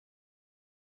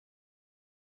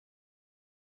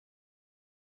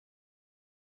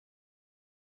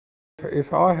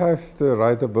if I have to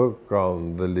write a book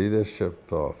on the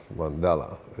leadership of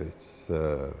Mandela, it's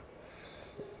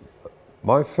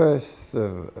my first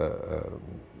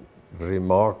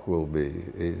remark will be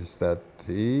is that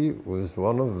he was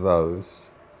one of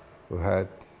those who had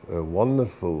a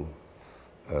wonderful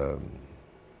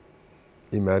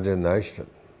imagination.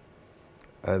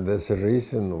 And there's a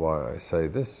reason why I say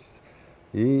this.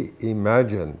 He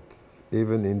imagined,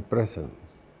 even in prison,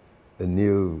 a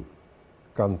new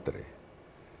country,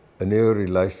 a new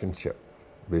relationship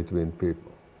between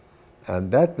people.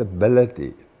 And that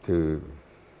ability to,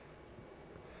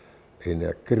 in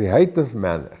a creative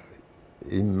manner,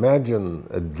 imagine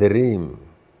a dream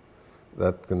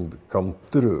that can come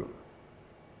true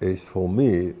is for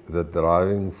me the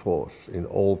driving force in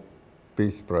all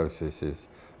peace processes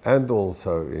and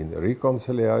also in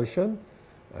reconciliation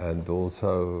and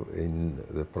also in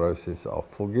the process of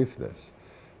forgiveness.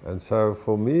 And so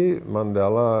for me,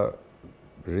 Mandela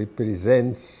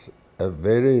represents a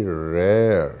very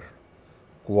rare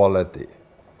quality,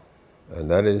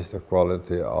 and that is the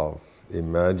quality of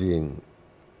imagining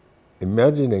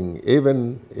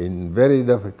even in very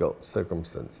difficult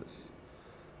circumstances,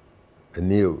 a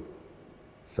new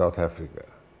South Africa.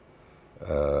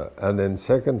 And then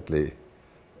secondly,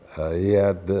 he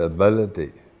had the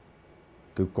ability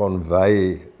to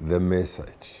convey the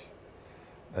message.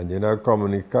 And you know,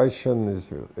 communication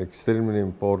is an extremely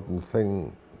important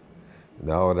thing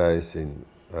nowadays in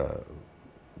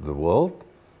the world,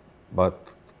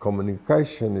 but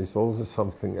communication is also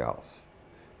something else.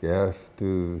 You have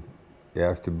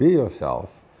to be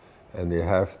yourself, and you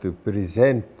have to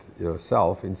present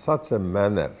yourself in such a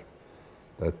manner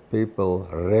that people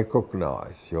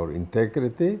recognize your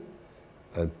integrity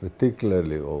and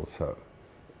particularly also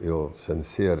your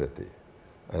sincerity.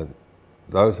 And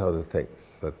those are the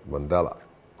things that Mandela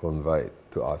conveyed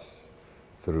to us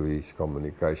through his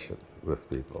communication with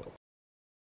people.